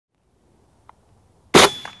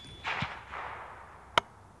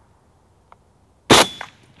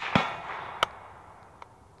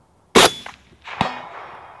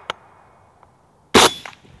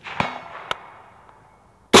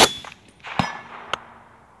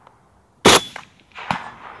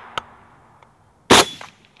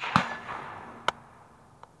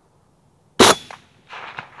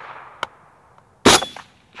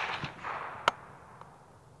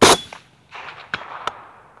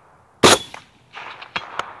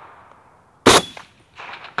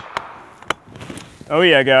Oh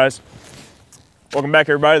yeah, guys. Welcome back,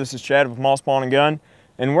 everybody. This is Chad with Moss Pawn and Gun,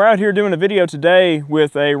 and we're out here doing a video today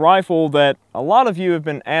with a rifle that a lot of you have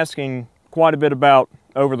been asking quite a bit about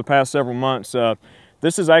over the past several months.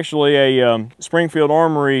 This is actually a Springfield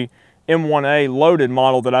Armory M1A Loaded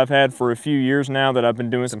model that I've had for a few years now that I've been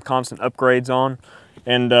doing some constant upgrades on,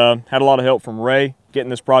 and had a lot of help from Ray getting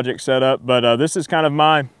this project set up. But this is kind of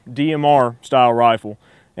my DMR style rifle,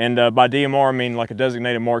 and by DMR I mean like a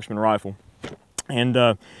designated marksman rifle.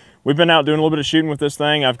 And we've been out doing a little bit of shooting with this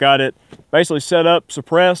thing. I've got it basically set up,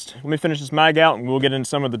 suppressed. Let me finish this mag out and we'll get into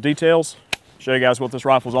some of the details, show you guys what this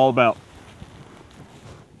rifle is all about.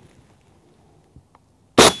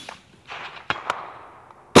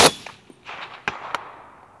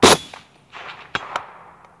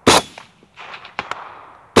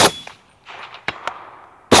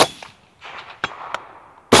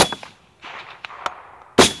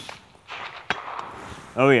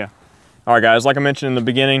 Oh yeah. All right, guys, like I mentioned in the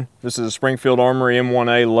beginning, this is a Springfield Armory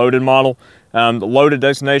M1A Loaded model. The loaded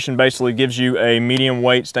designation basically gives you a medium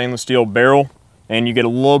weight stainless steel barrel, and you get a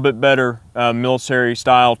little bit better military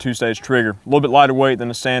style two-stage trigger. A little bit lighter weight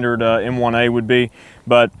than a standard M1A would be,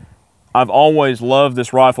 but I've always loved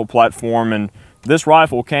this rifle platform, and this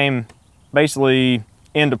rifle came basically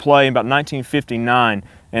into play in about 1959,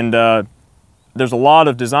 and there's a lot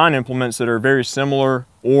of design implements that are very similar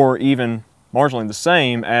or even marginally the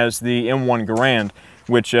same as the M1 Garand,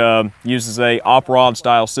 which uses a op-rod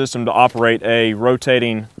style system to operate a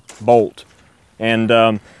rotating bolt,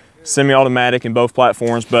 and semi-automatic in both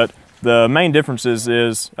platforms. But the main differences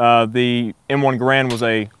is the M1 Garand was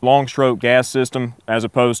a long stroke gas system as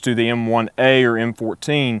opposed to the M1A or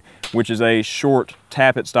M14, which is a short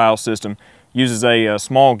tappet style system. Uses a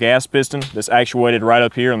small gas piston that's actuated right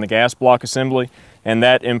up here on the gas block assembly, and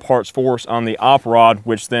that imparts force on the op rod,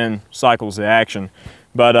 which then cycles the action.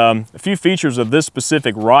 But a few features of this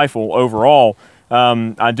specific rifle overall,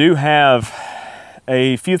 I do have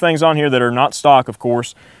a few things on here that are not stock, of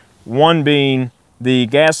course. One being the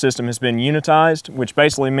gas system has been unitized, which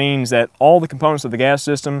basically means that all the components of the gas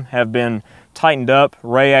system have been tightened up.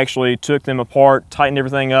 Ray actually took them apart, tightened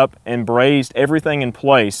everything up, and brazed everything in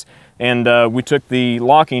place. And we took the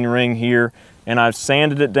locking ring here and I've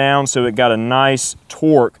sanded it down so it got a nice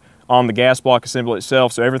torque on the gas block assembly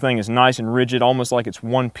itself, so everything is nice and rigid, almost like it's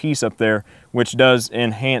one piece up there, which does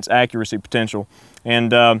enhance accuracy potential.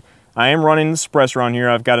 And I am running the suppressor on here.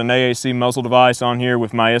 I've got an AAC muzzle device on here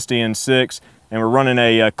with my SDN-6, and we're running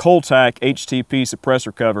a cole-tac HTP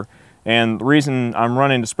suppressor cover. And the reason I'm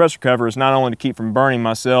running the suppressor cover is not only to keep from burning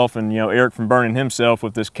myself and Eric from burning himself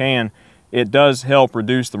with this can. It does help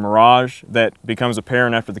reduce the mirage that becomes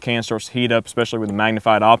apparent after the can starts to heat up, especially with a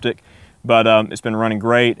magnified optic. But it's been running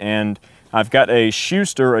great, and I've got a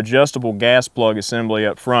Schuster adjustable gas plug assembly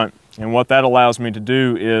up front, and what that allows me to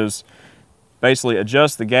do is basically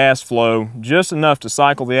adjust the gas flow just enough to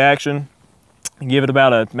cycle the action, give it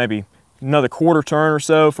about maybe another quarter turn or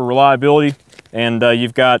so for reliability, and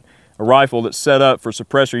you've got a rifle that's set up for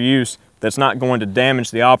suppressor use that's not going to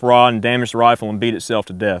damage the op rod and damage the rifle and beat itself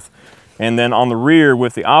to death. And then on the rear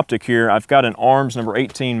with the optic here, I've got an A.R.M.S number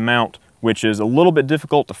 18 mount, which is a little bit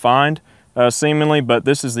difficult to find seemingly, but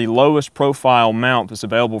this is the lowest profile mount that's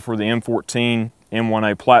available for the M14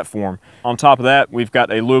 M1A platform. On top of that, we've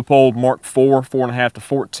got a Leupold Mark IV 4.5 to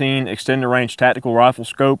 14 extended range tactical rifle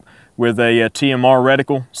scope with a TMR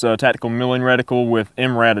reticle, so a tactical milling reticle with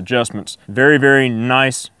MRAD adjustments. Very, very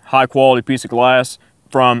nice, high quality piece of glass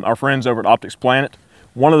from our friends over at Optics Planet.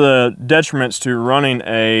 One of the detriments to running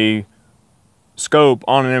a scope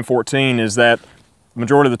on an M14 is that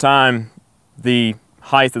majority of the time the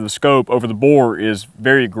height of the scope over the bore is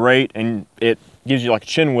very great, and it gives you like a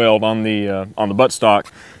chin weld on the buttstock.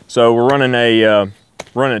 So we're running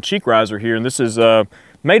a cheek riser here, and this is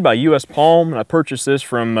made by US Palm, and I purchased this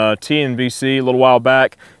from TNVC a little while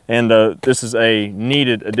back, and this is a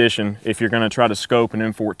needed addition if you're going to try to scope an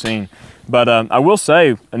M14. But I will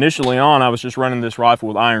say, initially on, I was just running this rifle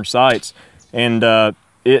with iron sights, and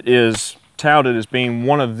it is touted as being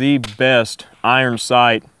one of the best iron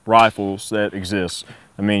sight rifles that exists.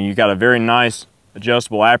 I mean, you got a very nice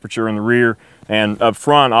adjustable aperture in the rear, and up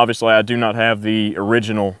front, obviously I do not have the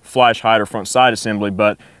original flash hider front sight assembly,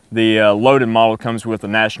 but the loaded model comes with a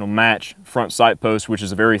national match front sight post, which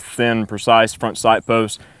is a very thin, precise front sight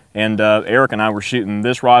post. And Eric and I were shooting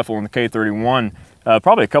this rifle in the K31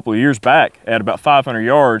 probably a couple of years back at about 500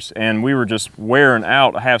 yards, and we were just wearing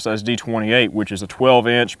out a half-size D28, which is a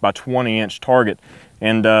 12-inch by 20-inch target,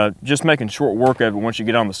 and just making short work of it once you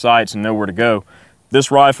get on the sights and know where to go.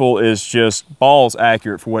 This rifle is just balls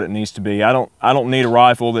accurate for what it needs to be. I don't need a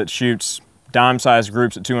rifle that shoots dime-sized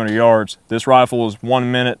groups at 200 yards. This rifle is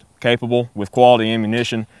 1 minute capable with quality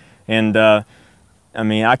ammunition, and I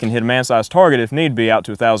mean, I can hit a man-sized target if need be out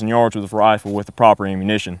to 1,000 yards with a rifle with the proper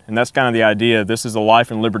ammunition. And that's kind of the idea. This is a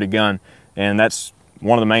life and liberty gun, and that's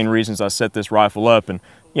one of the main reasons I set this rifle up. And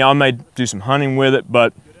you know, I may do some hunting with it,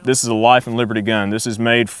 but this is a life and liberty gun. This is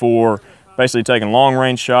made for basically taking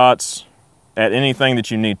long-range shots at anything that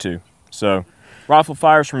you need to. So, rifle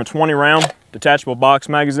fires from a 20-round detachable box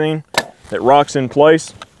magazine that rocks in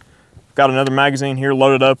place. Got another magazine here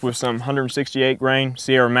loaded up with some 168 grain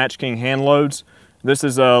Sierra Match King hand loads. This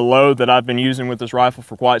is a load that I've been using with this rifle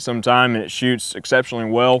for quite some time, and it shoots exceptionally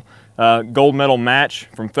well. Gold medal match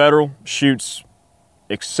from Federal shoots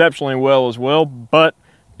exceptionally well as well, but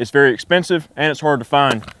it's very expensive and it's hard to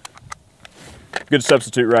find. Good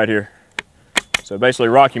substitute right here. So basically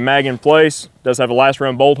rock your mag in place, does have a last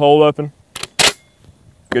round bolt hole open.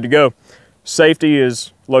 Good to go. Safety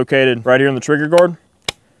is located right here in the trigger guard.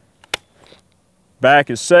 Back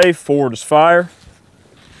is safe, forward is fire.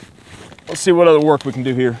 Let's see what other work we can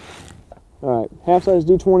do here. All right, half-size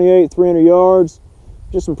D28, 300 yards.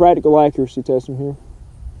 Just some practical accuracy testing here.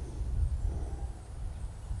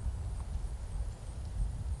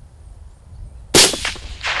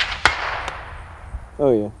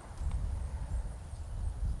 Oh yeah.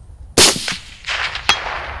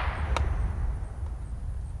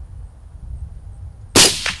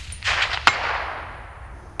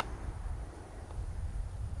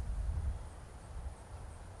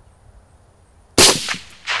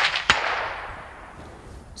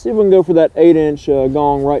 See if we can go for that 8-inch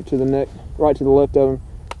gong right to the neck, right to the left of him.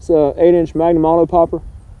 It's a 8-inch Magnum auto popper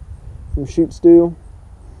from Shoot Steel.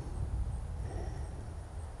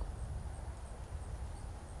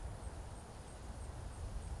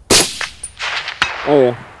 Oh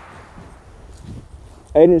yeah.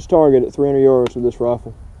 8-inch target at 300 yards with this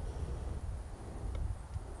rifle.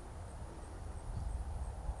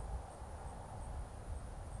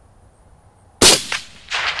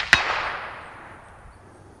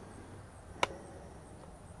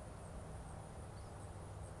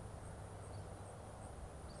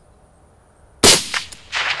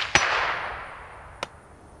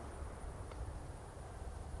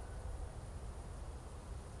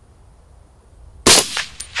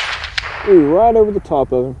 Ooh, right over the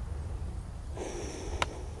top of him.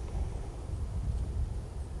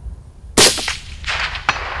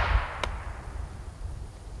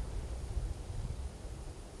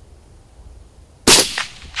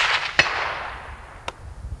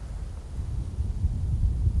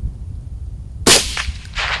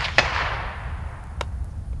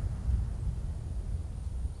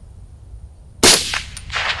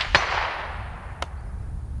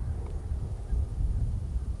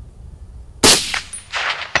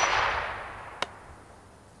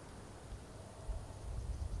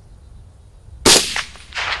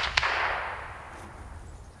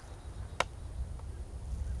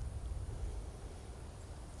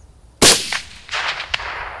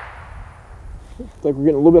 I think we're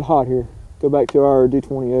getting a little bit hot here. Go back to our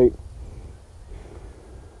D28.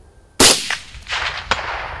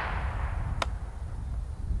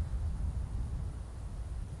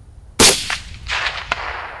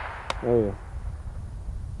 Oh yeah.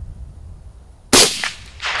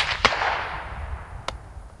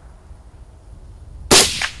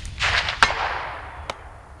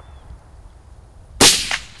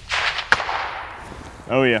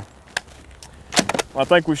 Oh yeah. Well, I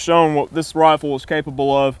think we've shown what this rifle is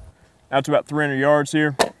capable of out to about 300 yards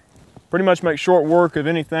here. Pretty much make short work of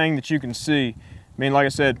anything that you can see. I mean, like I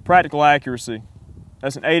said, practical accuracy.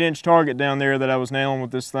 That's an 8-inch target down there that I was nailing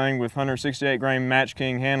with this thing with 168 grain Match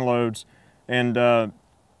King hand loads. And I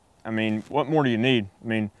mean, what more do you need? I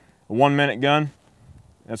mean, a 1 minute gun,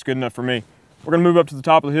 that's good enough for me. We're gonna move up to the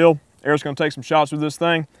top of the hill. A.R.M.S gonna take some shots with this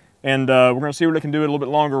thing, and we're gonna see what it can do at a little bit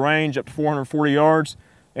longer range, up to 440 yards.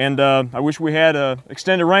 And I wish we had an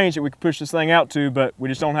extended range that we could push this thing out to, but we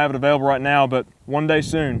just don't have it available right now, but one day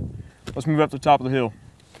soon. Let's move up to the top of the hill.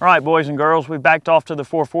 All right, boys and girls, we've backed off to the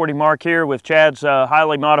 440 mark here with Chad's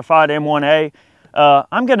highly modified M1A.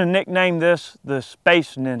 I'm gonna nickname this the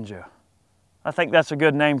Space Ninja. I think that's a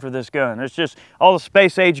good name for this gun. It's just all the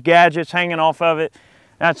space age gadgets hanging off of it.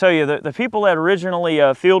 And I tell you, the people that originally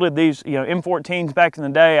fielded these M14s back in the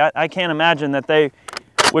day, I can't imagine that they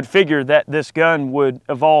would figure that this gun would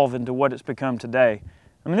evolve into what it's become today.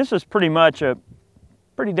 I mean, this is pretty much a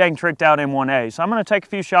pretty dang tricked out M1A. So I'm gonna take a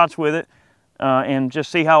few shots with it and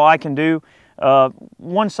just see how I can do.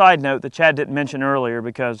 One side note that Chad didn't mention earlier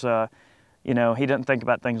because, he didn't think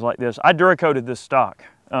about things like this. I Duracoated this stock.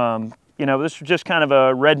 you know, this was just kind of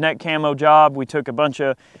a redneck camo job. We took a bunch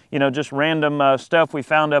of, you know, just random stuff we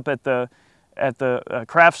found up at the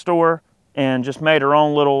craft store and just made our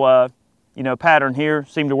own little, you know, pattern here.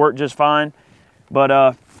 Seemed to work just fine. But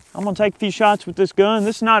I'm gonna take a few shots with this gun.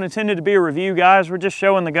 This is not intended to be a review, guys. We're just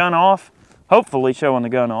showing the gun off. Hopefully showing the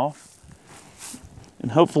gun off.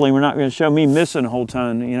 And hopefully we're not gonna show me missing a whole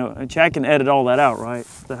ton. You know, Chad can edit all that out, right?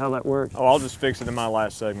 Is that how that works? Oh, I'll just fix it in my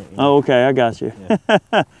last segment. You know? Oh, okay, I got you.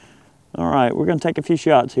 Yeah. All right, we're gonna take a few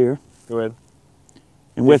shots here. Go ahead.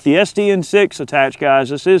 And with the SDN-6 attached, guys,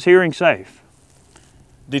 this is hearing safe.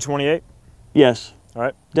 D28? Yes. All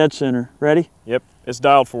right. Dead center. Ready? Yep. It's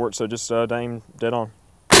dialed for it, so just aim dead on.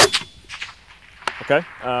 Okay.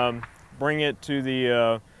 Bring it to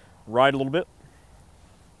the right a little bit.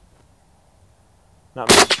 Not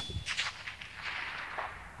much.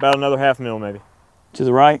 About another half mil, maybe. To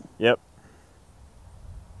the right? Yep.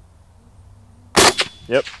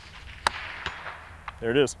 Yep.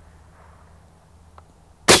 There it is.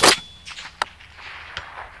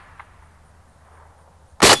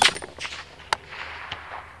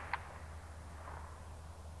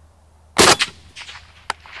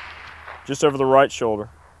 Just over the right shoulder.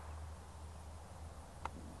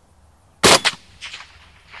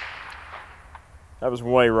 That was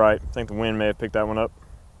way right. I think the wind may have picked that one up.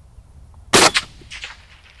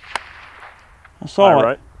 I saw it.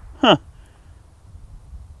 Right. Huh.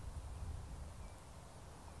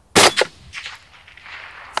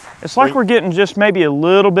 It's like we're getting just maybe a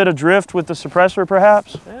little bit of drift with the suppressor,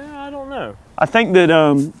 perhaps. I don't know. I think that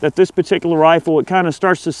that this particular rifle, it kind of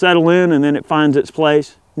starts to settle in and then it finds its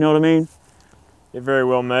place. You know what I mean? It very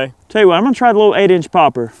well may. Tell you what, I'm gonna try the little 8-inch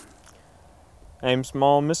popper. Aim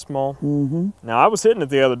small, miss small. Mm-hmm. Now, I was hitting it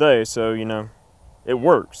the other day, so, you know, it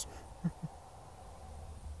works.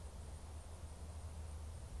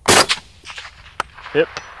 Hit.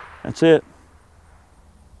 That's it.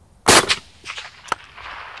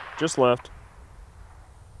 Just left.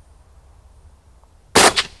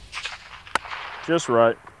 Just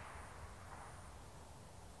right.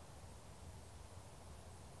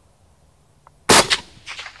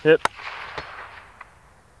 Hit.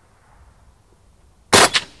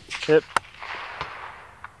 Hit.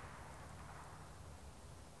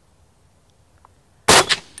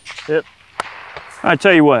 Hit. I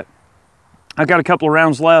tell you what, I got a couple of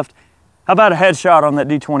rounds left. How about a headshot on that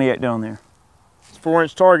D28 down there? It's a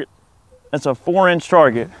 4-inch target. That's a 4-inch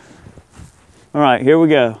target. All right, here we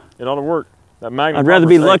go. It ought to work. That Magnum. I'd rather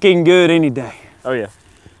be looking good any day. Oh yeah.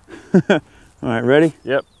 All right, ready?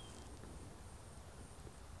 Yep.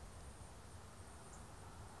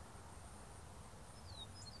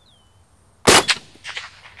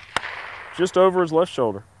 Just over his left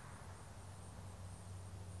shoulder.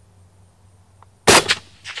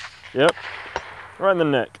 Yep. Right in the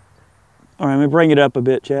neck. All right, let me bring it up a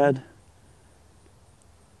bit, Chad.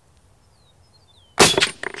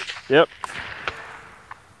 Yep.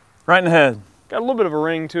 Right in the head. Got a little bit of a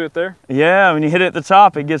ring to it there. Yeah, when you hit it at the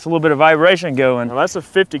top, it gets a little bit of vibration going. Now that's a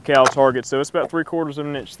 50 cal target, so it's about 3/4 of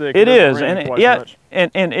an inch thick. It is,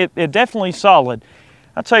 and it definitely solid.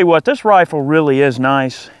 I'll tell you what, this rifle really is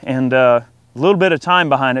nice, and a little bit of time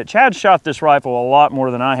behind it. Chad shot this rifle a lot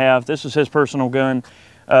more than I have. This is his personal gun,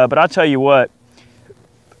 but I'll tell you what,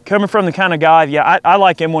 coming from the kind of guy, yeah, I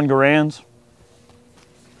like M1 Garands,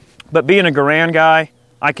 but being a Garand guy,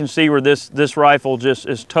 I can see where this rifle just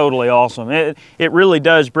is totally awesome. It really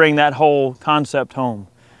does bring that whole concept home.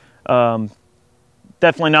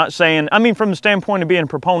 Definitely not saying, I mean, from the standpoint of being a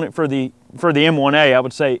proponent for the M1A, I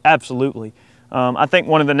would say absolutely. I think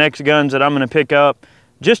one of the next guns that I'm going to pick up,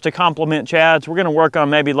 just to complement Chad's, we're going to work on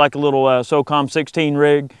maybe like a little SOCOM 16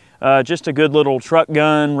 rig, just a good little truck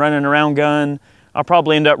gun, running around gun. I'll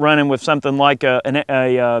probably end up running with something like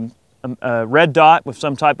a red dot with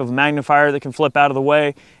some type of magnifier that can flip out of the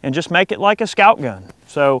way and just make it like a scout gun.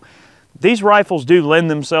 So these rifles do lend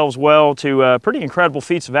themselves well to pretty incredible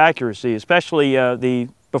feats of accuracy, especially the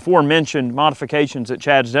before mentioned modifications that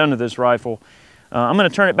Chad's done to this rifle. I'm going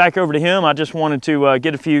to turn it back over to him. I just wanted to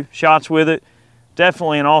get a few shots with it.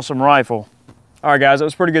 Definitely an awesome rifle. All right, guys, that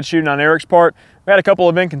was pretty good shooting on Eric's part. We had a couple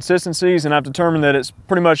of inconsistencies, and I've determined that it's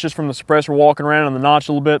pretty much just from the suppressor walking around on the notch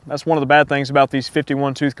a little bit. That's one of the bad things about these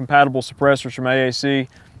 51 tooth compatible suppressors from AAC.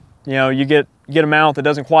 You know, you get a mount that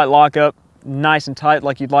doesn't quite lock up nice and tight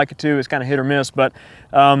like you'd like it to. It's kind of hit or miss, but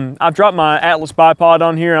I've dropped my Atlas bipod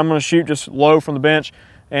on here. I'm going to shoot just low from the bench,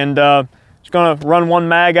 and just going to run one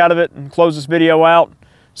mag out of it and close this video out.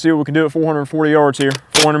 See what we can do at 440 yards here,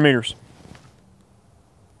 400 meters.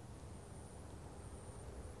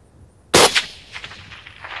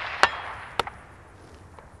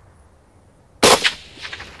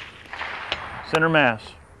 Center mass.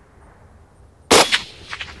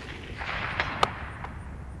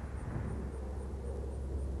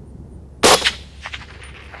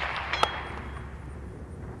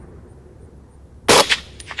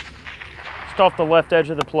 Just off the left edge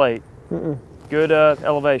of the plate. Good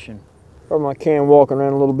elevation. Probably my can walking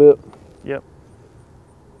around a little bit. Yep.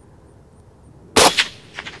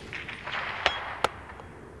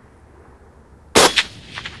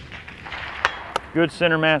 Good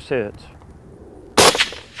center mass hits.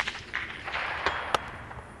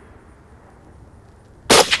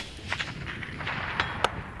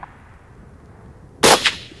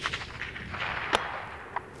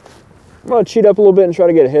 I'm gonna cheat up a little bit and try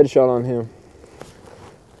to get a headshot on him.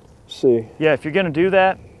 Let's see. Yeah, if you're gonna do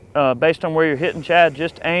that, based on where you're hitting Chad,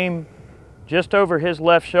 just aim just over his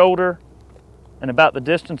left shoulder and about the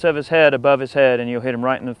distance of his head above his head, and you'll hit him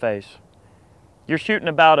right in the face. You're shooting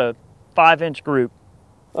about a 5-inch group.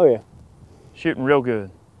 Oh yeah. Shooting real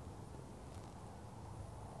good.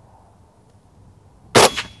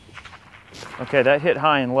 Okay, that hit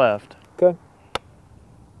high and left. Okay.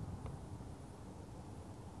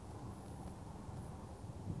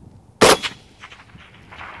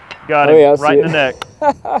 Got him, Oh, yeah, I right see in the neck.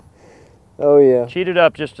 Oh yeah. Cheated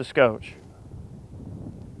up just a scotch.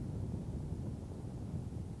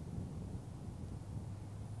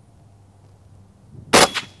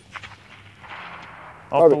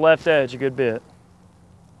 Off the left edge a good bit.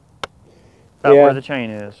 About where the chain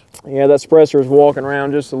is. Yeah, that suppressor is walking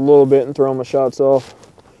around just a little bit and throwing my shots off.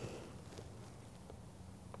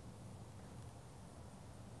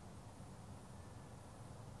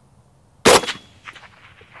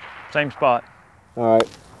 Same spot. All right,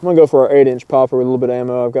 I'm gonna go for our 8-inch popper with a little bit of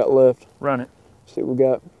ammo I've got left. Run it. See what we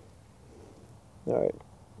got. All right,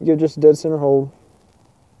 give just a dead center hold.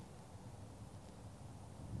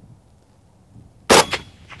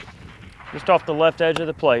 Just off the left edge of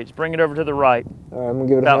the plates. Bring it over to the right. All right, I'm gonna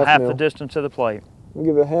give it about a half half mil. the distance of the plate. I'm gonna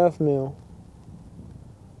give it a half mil.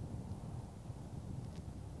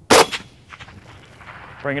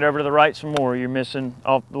 Bring it over to the right some more. You're missing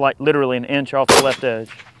off like literally an inch off the left edge.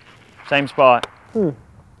 Same spot.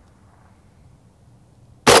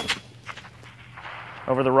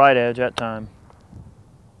 Over the right edge that time.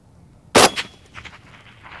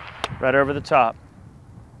 Right over the top.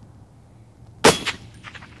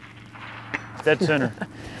 Dead center.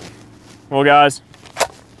 Well, guys,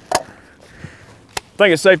 I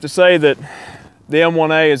think it's safe to say that the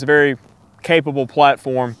M1A is a very capable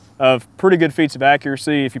platform of pretty good feats of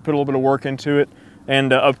accuracy if you put a little bit of work into it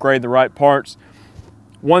and upgrade the right parts.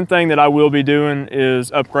 One thing that I will be doing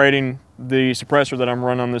is upgrading the suppressor that I'm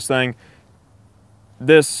running on this thing.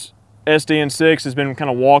 This SDN-6 has been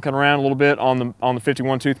kind of walking around a little bit on the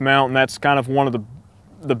 51 tooth mount, and that's kind of one of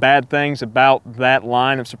the bad things about that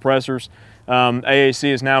line of suppressors.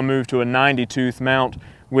 AAC has now moved to a 90 tooth mount,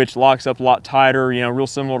 which locks up a lot tighter, you know, real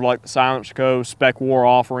similar to like the Silencer Co. Spec War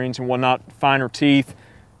offerings and whatnot, finer teeth,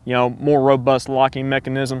 you know, more robust locking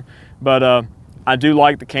mechanism. But I do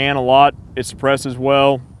like the can a lot. It suppresses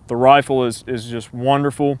well. The rifle is just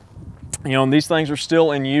wonderful. You know, and these things are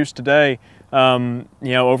still in use today, you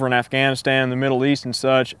know, over in Afghanistan, the Middle East and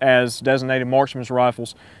such, as designated marksman's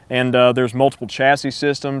rifles. And there's multiple chassis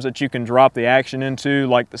systems that you can drop the action into,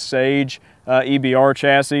 like the Sage EBR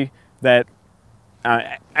chassis that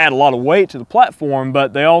add a lot of weight to the platform,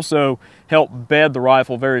 but they also help bed the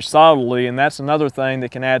rifle very solidly, and that's another thing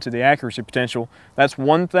that can add to the accuracy potential. That's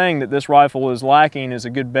one thing that this rifle is lacking, is a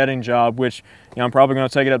good bedding job, which, you know, I'm probably going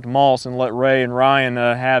to take it up to Moss and let Ray and Ryan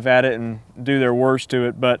have at it and do their worst to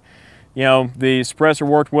it. But, you know, the suppressor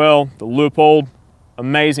worked well. The Leupold,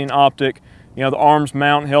 amazing optic. You know, the A.R.M.S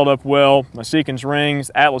mount held up well. My Seekins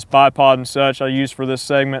rings, Atlas bipod and such I use for this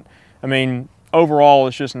segment. I mean, overall,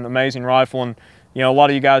 it's just an amazing rifle, and you know, a lot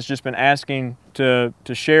of you guys just been asking to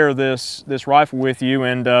share this rifle with you,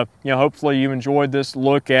 and you know, hopefully you enjoyed this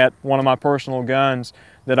look at one of my personal guns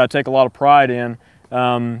that I take a lot of pride in. You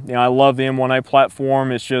know, I love the M1A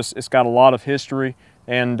platform. It's got a lot of history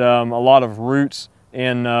and a lot of roots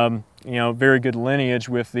in you know, very good lineage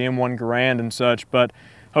with the M1 Garand and such. But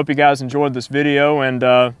hope you guys enjoyed this video,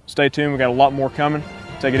 and stay tuned. We got a lot more coming.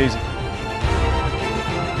 Take it easy.